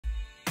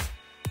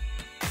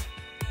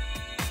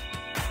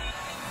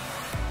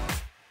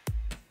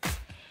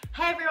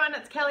everyone,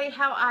 it's Kelly.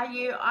 How are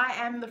you? I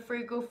am the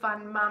Frugal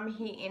Fun Mum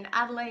here in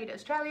Adelaide,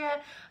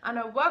 Australia, and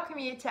I welcome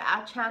you to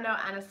our channel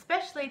and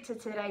especially to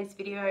today's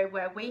video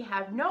where we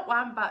have not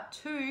one but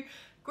two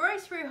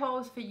grocery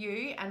hauls for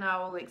you, and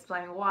I will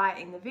explain why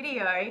in the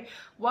video,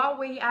 while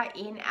we are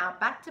in our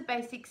Back to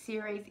Basics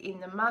series in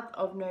the month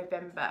of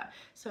November.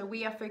 So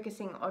we are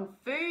focusing on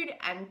food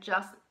and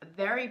just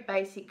very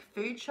basic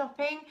food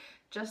shopping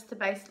just to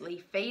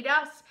basically feed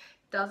us.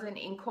 Doesn't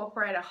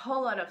incorporate a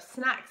whole lot of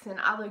snacks and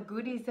other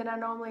goodies that I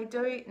normally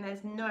do, and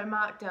there's no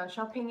markdown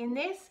shopping in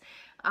this.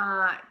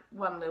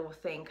 One little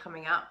thing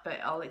coming up, but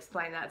I'll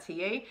explain that to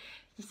you.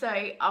 So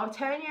I'll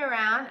turn you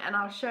around and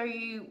I'll show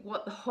you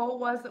what the haul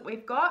was that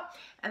we've got,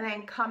 and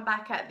then come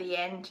back at the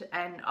end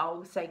and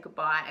I'll say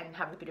goodbye and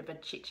have a bit of a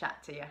chit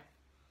chat to you.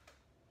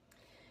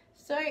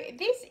 So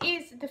this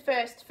is the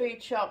first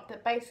food shop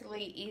that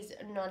basically is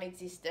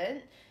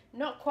non-existent.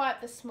 Not quite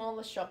the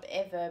smallest shop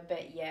ever,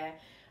 but yeah.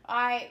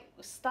 I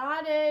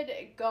started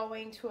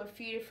going to a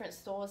few different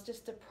stores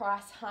just to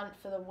price hunt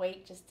for the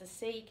week, just to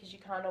see, because you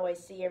can't always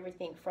see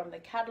everything from the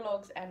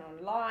catalogs and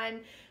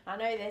online. I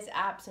know there's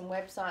apps and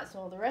websites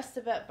and all the rest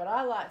of it, but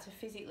I like to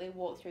physically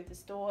walk through the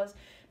stores.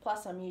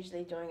 Plus I'm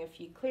usually doing a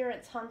few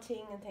clearance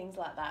hunting and things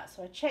like that.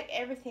 So I check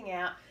everything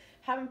out.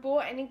 Haven't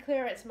bought any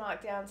clearance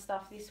markdown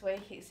stuff this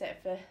week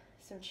except for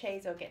some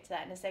cheese. I'll get to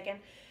that in a second.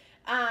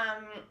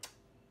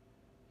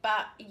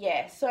 But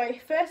yeah, so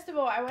first of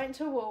all, I went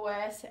to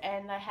Woolworths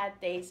and they had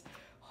these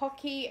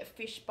hockey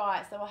fish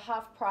bites. They were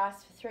half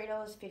price for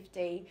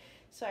 $3.50.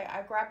 So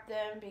I grabbed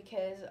them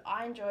because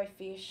I enjoy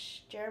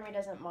fish. Jeremy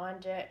doesn't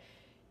mind it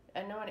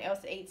and no one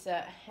else eats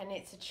it. And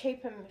it's a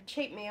cheap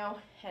meal,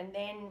 and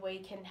then we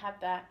can have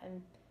that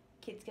and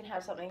kids can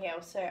have something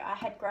else. So I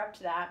had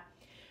grabbed that.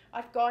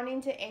 I'd gone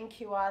into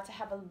NQR to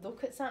have a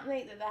look at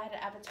something that they had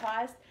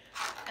advertised,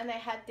 and they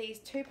had these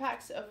 2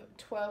 packs of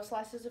 12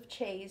 slices of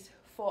cheese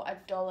for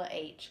 $1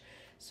 each.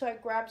 So I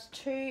grabbed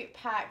 2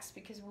 packs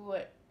because we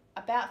were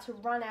about to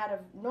run out of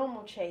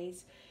normal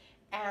cheese.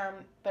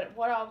 But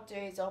what I'll do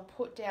is I'll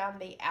put down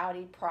the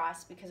Aldi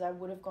price, because I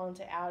would have gone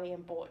to Aldi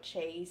and bought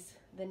cheese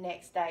the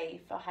next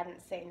day if I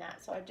hadn't seen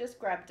that. So I just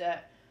grabbed it,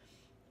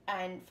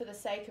 and for the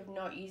sake of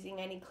not using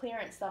any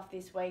clearance stuff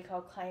this week,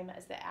 I'll claim it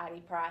as the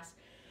Aldi price.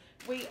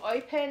 We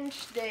opened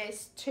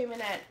this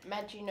 2-minute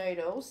Maggi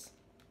noodles.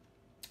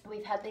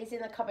 We've had these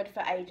in the cupboard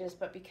for ages,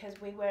 but because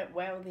we weren't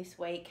well this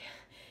week,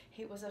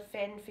 it was a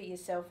fend for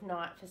yourself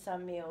night for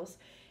some meals,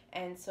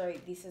 and so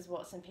this is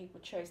what some people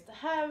chose to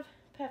have.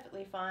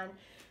 Perfectly fine.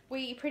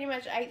 We pretty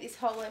much ate this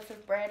whole loaf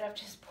of bread. I've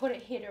just put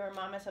it here to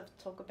remind myself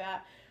to talk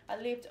about.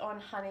 I lived on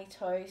honey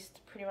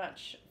toast pretty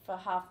much for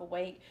half a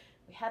week.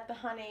 We had the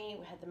honey,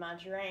 we had the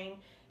margarine,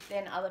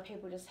 then other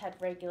people just had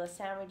regular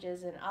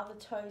sandwiches and other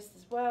toast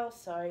as well,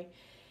 so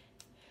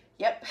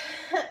yep.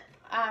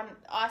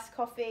 Iced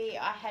coffee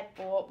I had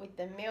bought with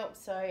the milk,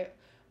 so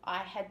I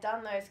had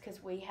done those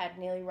because we had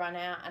nearly run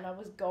out, and I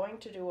was going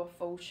to do a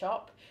full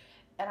shop,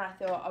 and I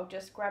thought I'll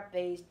just grab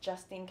these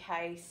just in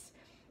case,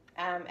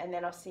 and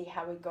then I'll see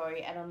how we go.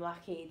 And I'm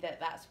lucky that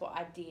that's what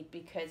I did,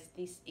 because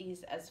this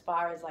is as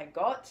far as I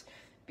got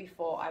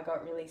before I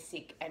got really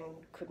sick and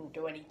couldn't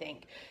do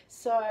anything.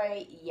 So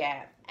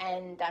yeah,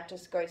 and that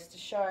just goes to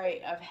show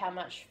of how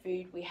much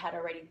food we had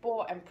already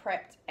bought and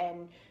prepped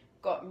and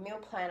got meal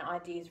plan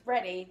ideas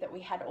ready, that we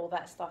had all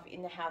that stuff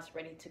in the house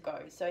ready to go.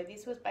 So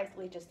this was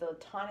basically just a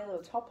tiny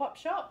little top-up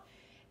shop,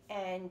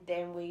 and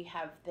then we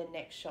have the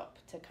next shop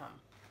to come.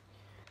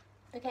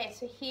 Okay,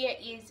 so here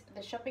is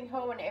the shopping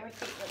haul and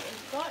everything that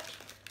we've got.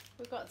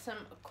 We've got some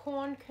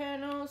corn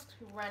kernels,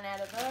 we ran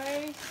out of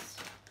those.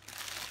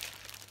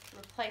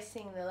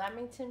 Replacing the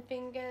Lamington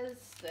fingers.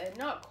 They're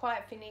not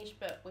quite finished,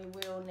 but we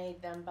will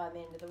need them by the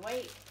end of the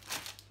week.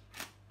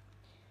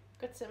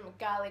 Got some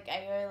garlic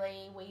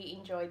aioli. We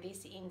enjoy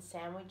this in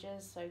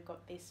sandwiches, so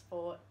got this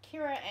for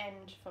Kira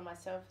and for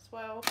myself as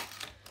well.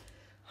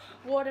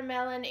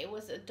 Watermelon, it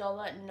was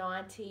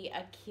 $1.90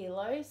 a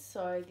kilo,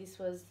 so this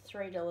was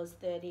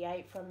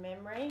 $3.38 from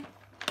memory.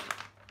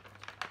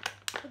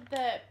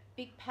 The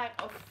big pack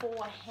of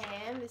 4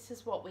 ham, this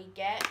is what we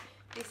get.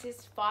 This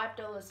is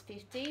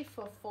 $5.50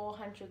 for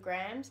 400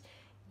 grams.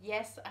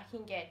 Yes, I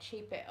can get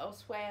cheaper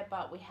elsewhere,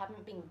 but we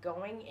haven't been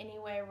going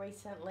anywhere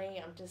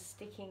recently. I'm just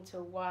sticking to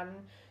one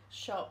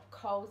shop,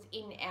 Coles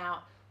In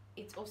Out.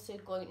 It's also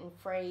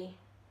gluten-free.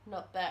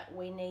 Not that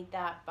we need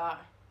that, but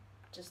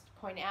just to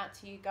point out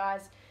to you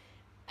guys.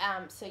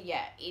 So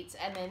yeah,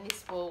 and then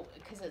this will,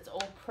 because it's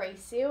all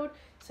pre-sealed,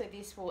 so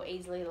this will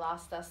easily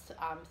last us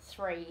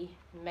 3,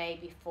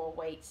 maybe 4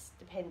 weeks,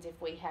 depends if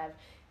we have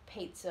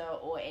pizza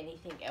or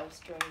anything else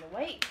during the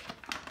week.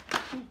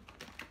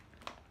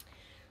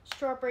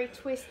 Strawberry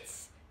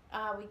twists,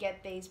 we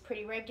get these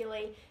pretty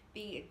regularly.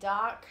 The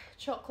dark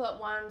chocolate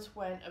ones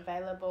weren't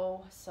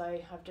available, so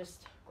I've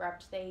just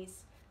grabbed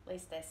these. At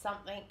least there's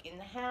something in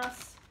the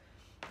house.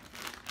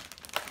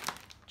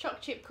 Choc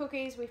chip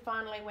cookies, we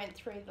finally went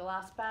through the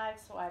last bag,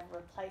 so I've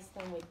replaced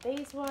them with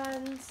these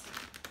ones.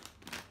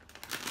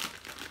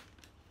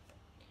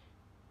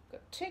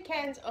 Got 2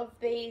 cans of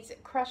these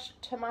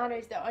crushed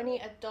tomatoes. They're only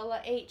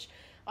 $1 each.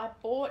 I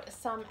bought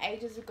some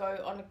ages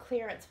ago on a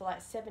clearance for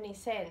like 70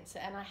 cents,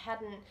 and I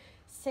hadn't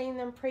seen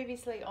them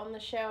previously on the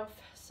shelf,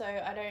 so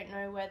I don't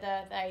know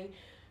whether they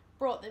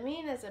brought them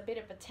in as a bit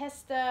of a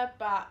tester,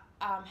 but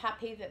I'm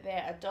happy that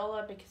they're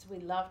 $1 because we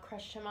love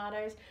crushed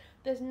tomatoes.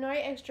 There's no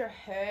extra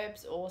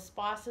herbs or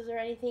spices or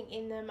anything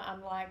in them,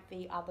 unlike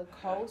the other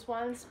Coles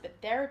ones, but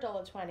they're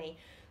 $1.20.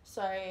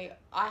 So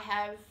I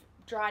have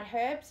dried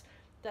herbs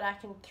that I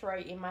can throw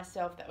in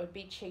myself that would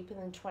be cheaper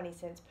than 20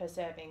 cents per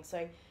serving.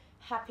 So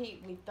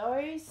happy with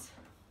those.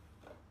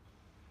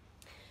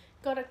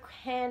 Got a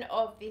can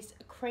of this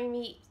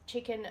creamy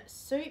chicken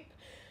soup.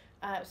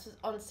 It was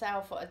on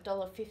sale for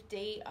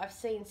 $1.50. I've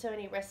seen so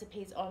many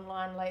recipes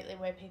online lately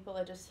where people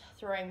are just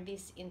throwing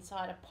this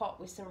inside a pot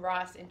with some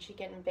rice and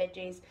chicken and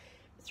veggies,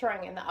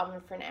 throwing it in the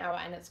oven for an hour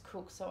and it's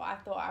cooked. So I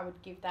thought I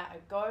would give that a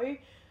go.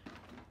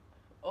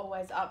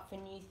 Always up for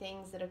new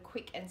things that are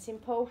quick and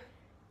simple.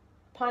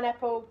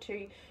 Pineapple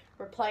to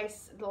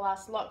replace the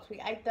last lots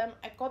we ate them.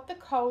 I got the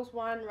Coles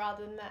one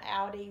rather than the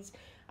Aldi's.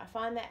 I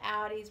find the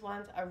Aldi's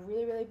ones are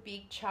really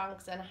big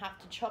chunks and I have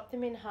to chop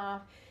them in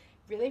half.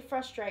 Really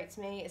frustrates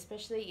me,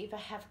 especially if I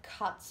have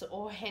cuts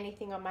or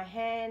anything on my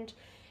hand,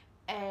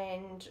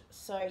 and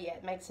so yeah,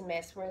 it makes a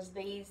mess. Whereas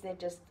these, they're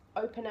just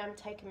open them,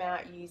 take them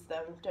out, use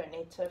them, don't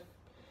need to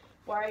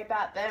worry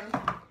about them.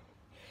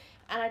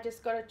 And I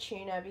just got a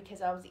tuna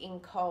because I was in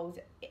Coles.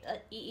 It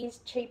is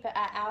cheaper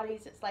at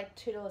Aldi's, it's like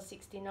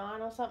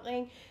 $2.69 or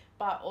something,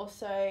 but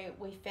also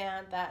we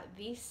found that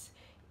this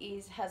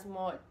has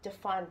more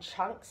defined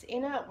chunks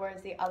in it,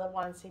 whereas the other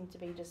ones seem to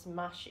be just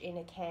mush in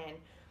a can.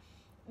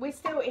 We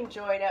still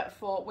enjoyed it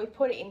we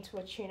put it into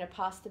a tuna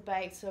pasta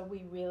bake, so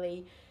we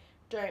really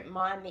don't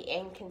mind the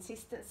end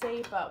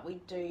consistency, but we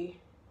do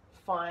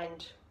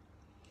find,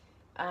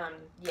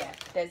 yeah,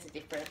 there's a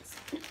difference.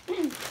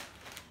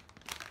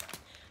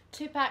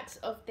 2 packs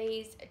of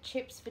these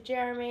chips for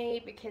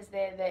Jeremy because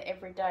they're the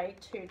everyday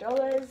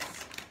 $2.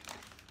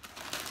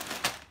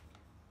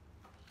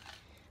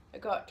 I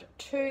got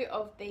 2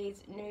 of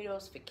these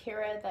noodles for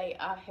Kira. They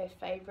are her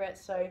favourite,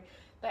 so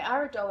they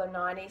are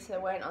 $1.90, so they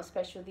weren't on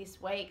special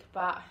this week,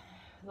 but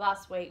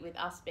last week with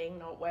us being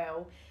not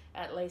well,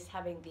 at least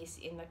having this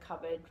in the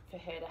cupboard for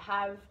her to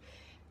have,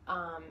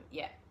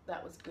 yeah,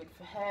 that was good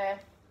for her.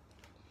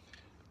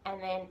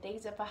 And then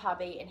these are for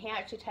hubby, and he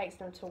actually takes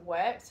them to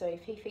work, so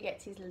if he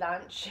forgets his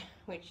lunch,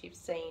 which you've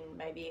seen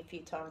maybe a few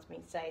times me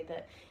say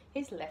that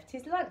he's left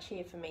his lunch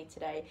here for me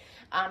today,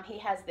 he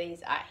has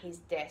these at his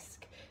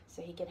desk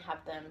so he can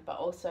have them, but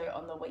also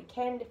on the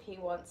weekend if he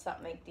wants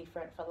something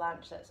different for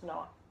lunch that's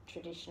not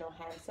traditional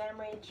ham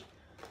sandwich.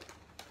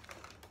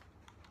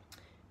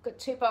 Got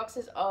 2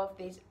 boxes of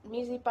these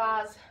muesli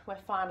bars. We're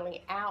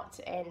finally out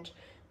and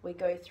we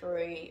go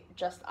through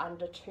just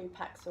under 2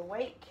 packs a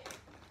week.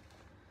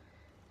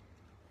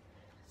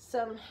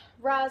 Some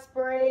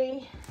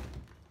raspberry,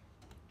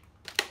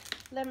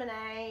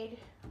 lemonade,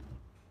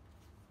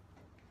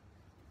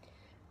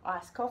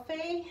 iced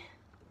coffee,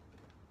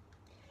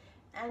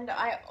 and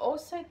I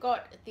also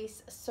got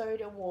this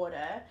soda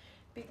water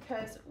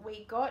because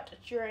we got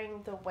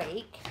during the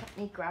week, let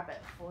me grab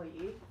it for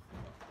you.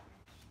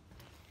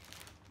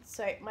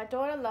 So my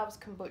daughter loves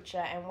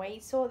kombucha and we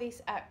saw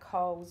this at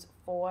Coles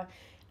for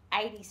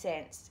 80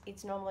 cents.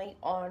 It's normally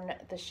on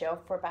the shelf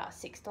for about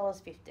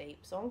 $6.50. It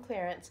was on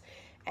clearance,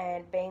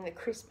 and being the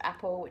crisp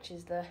apple, which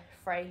is the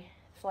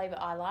flavour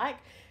I like,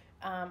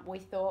 we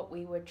thought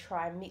we would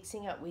try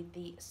mixing it with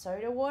the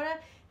soda water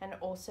and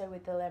also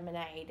with the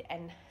lemonade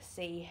and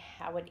see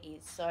how it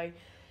is. So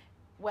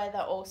whether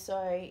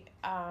also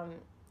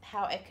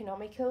how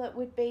economical it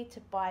would be to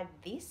buy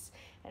this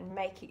and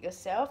make it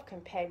yourself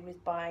compared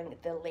with buying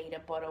the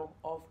litre bottle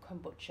of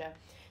kombucha.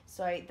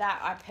 So that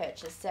I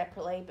purchased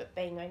separately, but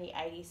being only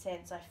 80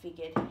 cents, I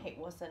figured it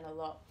wasn't a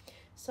lot.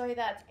 So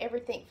that's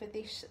everything for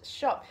this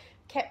shop.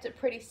 Kept it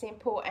pretty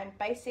simple and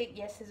basic.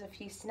 Yes, there's a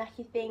few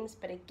snacky things,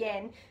 but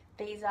again,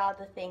 these are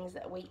the things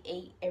that we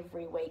eat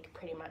every week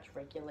pretty much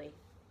regularly.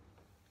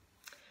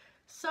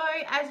 So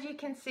as you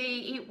can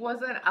see, it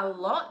wasn't a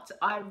lot.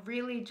 I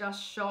really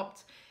just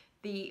shopped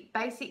the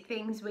basic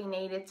things we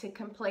needed to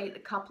complete a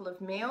couple of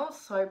meals.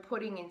 So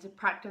putting into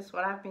practice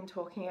what I've been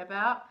talking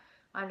about.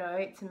 I know,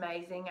 it's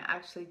amazing. I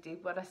actually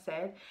did what I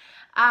said.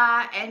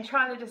 And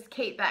trying to just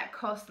keep that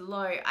cost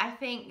low. I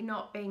think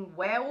not being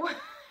well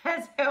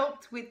has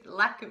helped with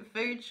lack of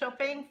food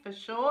shopping for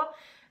sure.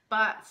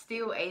 But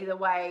still, either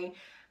way,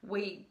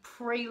 we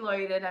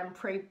preloaded and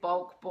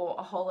pre-bulk bought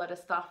a whole lot of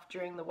stuff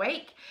during the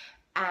week.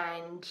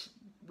 And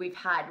we've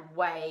had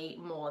way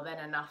more than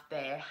enough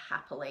there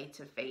happily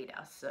to feed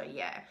us. So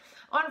yeah,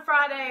 on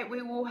Friday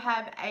we will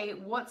have a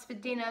what's for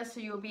dinner, so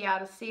you'll be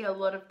able to see a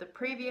lot of the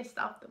previous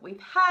stuff that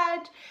we've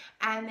had,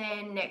 and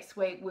then next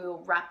week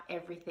we'll wrap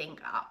everything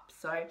up.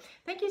 So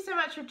thank you so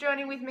much for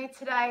joining with me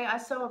today. I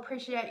so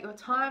appreciate your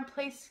time.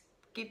 Please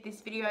give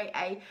this video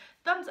a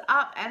thumbs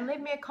up and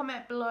leave me a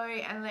comment below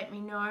and let me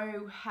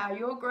know how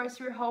your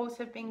grocery hauls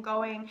have been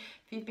going,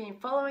 if you've been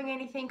following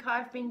anything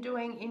I've been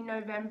doing in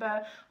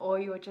November, or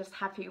you're just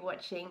happy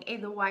watching.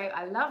 Either way,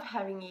 I love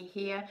having you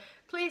here.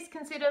 Please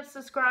consider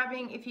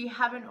subscribing if you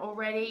haven't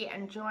already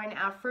and join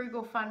our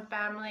Frugal Fun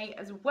family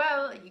as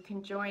well. You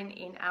can join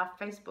in our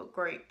Facebook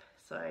group.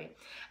 So I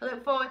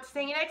look forward to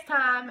seeing you next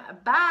time.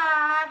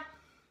 Bye!